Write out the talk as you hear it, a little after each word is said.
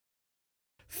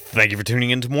Thank you for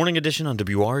tuning in to Morning Edition on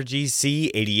WRGC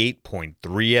 88.3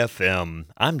 FM.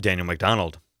 I'm Daniel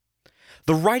McDonald.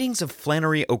 The writings of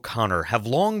Flannery O'Connor have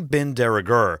long been de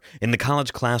rigueur in the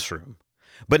college classroom.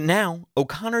 But now,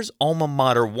 O'Connor's alma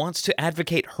mater wants to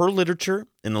advocate her literature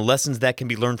and the lessons that can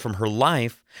be learned from her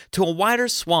life to a wider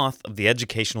swath of the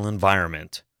educational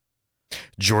environment.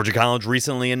 Georgia College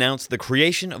recently announced the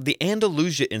creation of the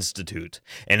Andalusia Institute,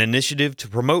 an initiative to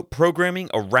promote programming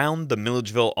around the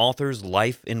Milledgeville author's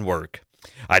life and work.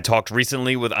 I talked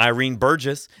recently with Irene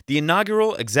Burgess, the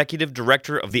inaugural executive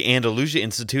director of the Andalusia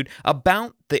Institute,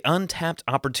 about the untapped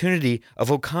opportunity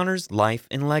of O'Connor's life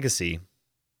and legacy.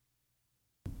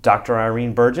 Dr.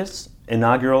 Irene Burgess,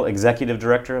 inaugural executive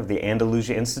director of the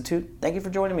Andalusia Institute, thank you for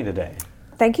joining me today.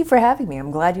 Thank you for having me.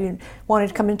 I'm glad you wanted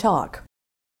to come and talk.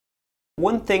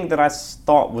 One thing that I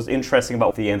thought was interesting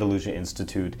about the Andalusia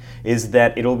Institute is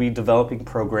that it'll be developing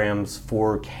programs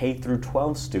for K through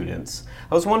 12 students.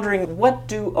 I was wondering, what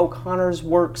do O'Connor's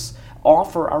works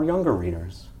offer our younger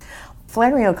readers?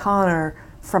 Flannery O'Connor,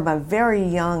 from a very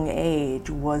young age,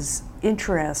 was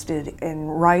interested in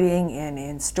writing and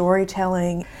in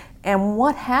storytelling. And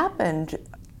what happened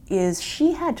is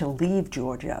she had to leave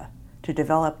Georgia to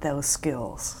develop those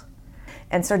skills.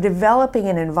 And so developing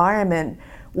an environment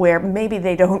where maybe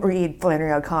they don't read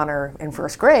Flannery O'Connor in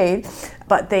first grade,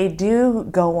 but they do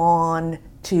go on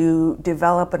to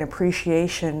develop an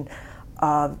appreciation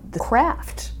of the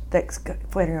craft that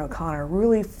Flannery O'Connor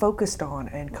really focused on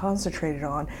and concentrated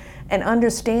on, and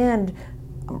understand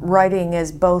writing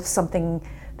as both something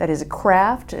that is a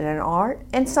craft and an art,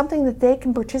 and something that they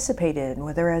can participate in,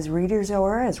 whether as readers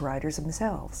or as writers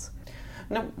themselves.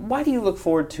 Now, why do you look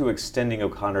forward to extending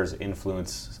O'Connor's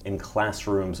influence in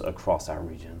classrooms across our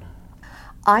region?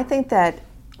 I think that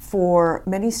for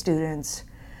many students,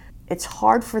 it's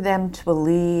hard for them to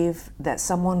believe that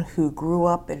someone who grew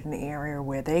up in an area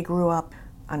where they grew up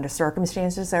under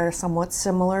circumstances that are somewhat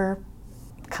similar,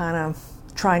 kind of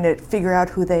trying to figure out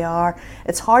who they are,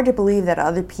 it's hard to believe that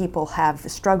other people have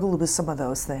struggled with some of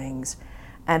those things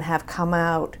and have come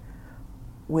out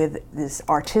with this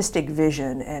artistic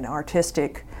vision and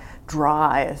artistic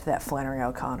drive that Flannery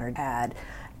O'Connor had.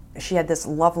 She had this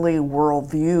lovely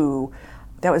worldview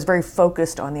that was very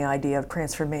focused on the idea of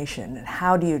transformation and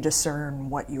how do you discern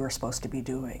what you are supposed to be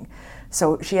doing.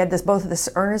 So she had both this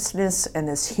earnestness and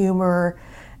this humor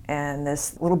and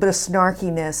this little bit of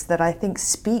snarkiness that I think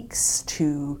speaks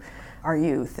to our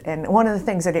youth. And one of the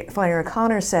things that Flannery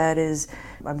O'Connor said is,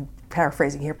 I'm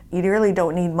paraphrasing here, you really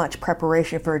don't need much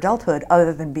preparation for adulthood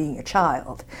other than being a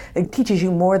child. It teaches you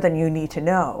more than you need to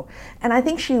know. And I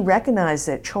think she recognized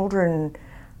that children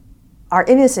are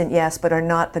innocent, yes, but are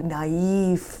not the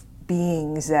naive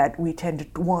beings that we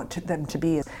tend to want them to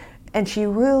be. And she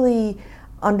really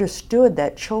understood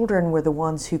that children were the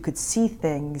ones who could see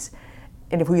things,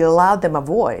 and if we allowed them a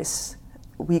voice,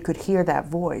 we could hear that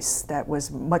voice that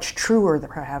was much truer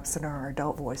perhaps than our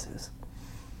adult voices.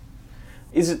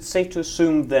 Is it safe to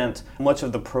assume that much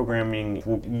of the programming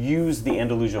will use the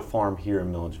Andalusia Farm here in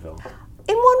Milledgeville?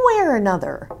 In one way or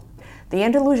another. The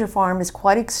Andalusia Farm is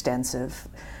quite extensive.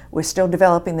 We're still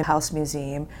developing the House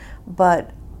Museum,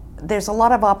 but there's a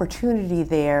lot of opportunity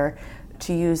there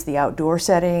to use the outdoor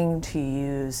setting, to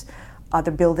use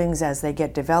other buildings as they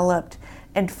get developed,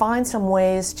 and find some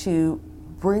ways to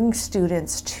bring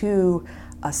students to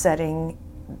a setting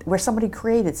where somebody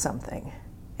created something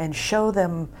and show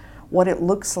them what it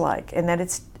looks like, and that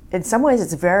it's, in some ways,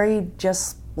 it's very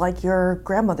just like your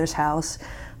grandmother's house,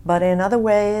 but in other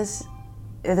ways,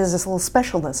 there's this little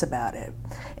specialness about it.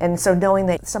 And so knowing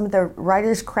that some of the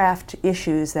writer's craft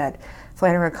issues that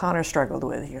Flannery O'Connor struggled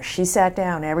with, she sat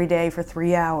down every day for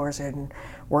 3 hours and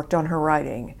worked on her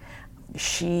writing.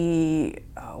 She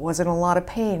was in a lot of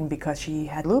pain because she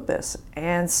had lupus,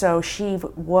 and so she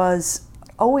was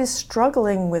always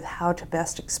struggling with how to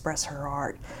best express her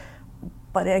art.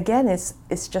 But again,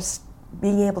 it's just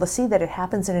being able to see that it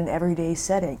happens in an everyday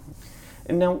setting.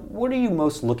 And now, what are you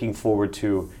most looking forward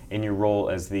to in your role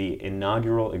as the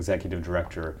inaugural executive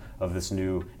director of this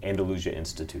new Andalusia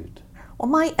Institute? Well,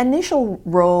 my initial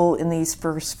role in these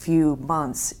first few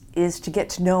months is to get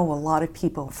to know a lot of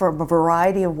people from a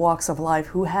variety of walks of life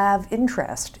who have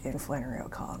interest in Flannery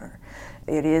O'Connor.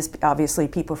 It is obviously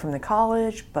people from the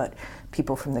college, but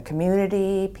people from the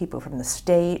community, people from the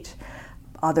state,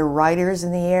 other writers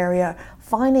in the area,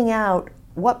 finding out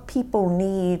what people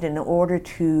need in order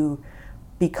to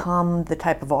become the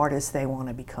type of artists they want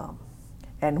to become.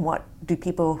 And what do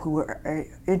people who are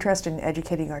interested in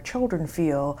educating our children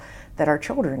feel that our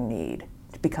children need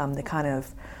to become the kind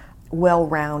of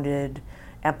well-rounded,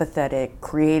 empathetic,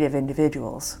 creative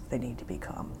individuals they need to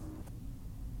become.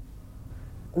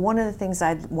 One of the things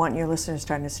I want your listeners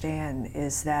to understand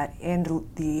is that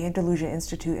the Andalusia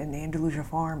Institute and the Andalusia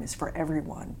Farm is for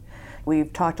everyone.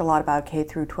 We've talked a lot about K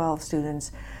through 12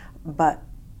 students, but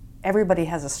everybody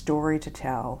has a story to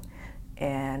tell,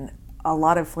 and a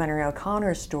lot of Flannery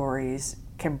O'Connor's stories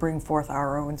can bring forth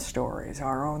our own stories,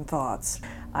 our own thoughts.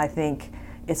 I think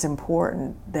it's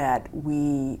important that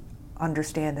we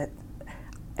understand that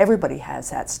everybody has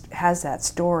that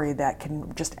story that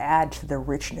can just add to the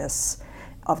richness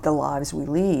of the lives we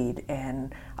lead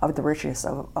and of the richness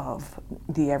of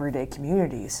the everyday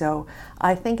community. So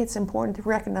I think it's important to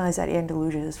recognize that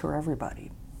Andalusia is for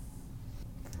everybody.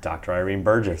 Dr. Irene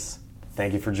Burgess,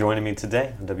 thank you for joining me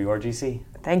today on WRGC.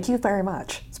 Thank you very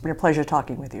much. It's been a pleasure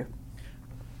talking with you.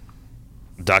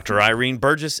 Dr. Irene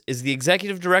Burgess is the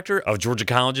Executive Director of Georgia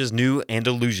College's new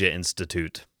Andalusia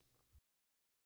Institute.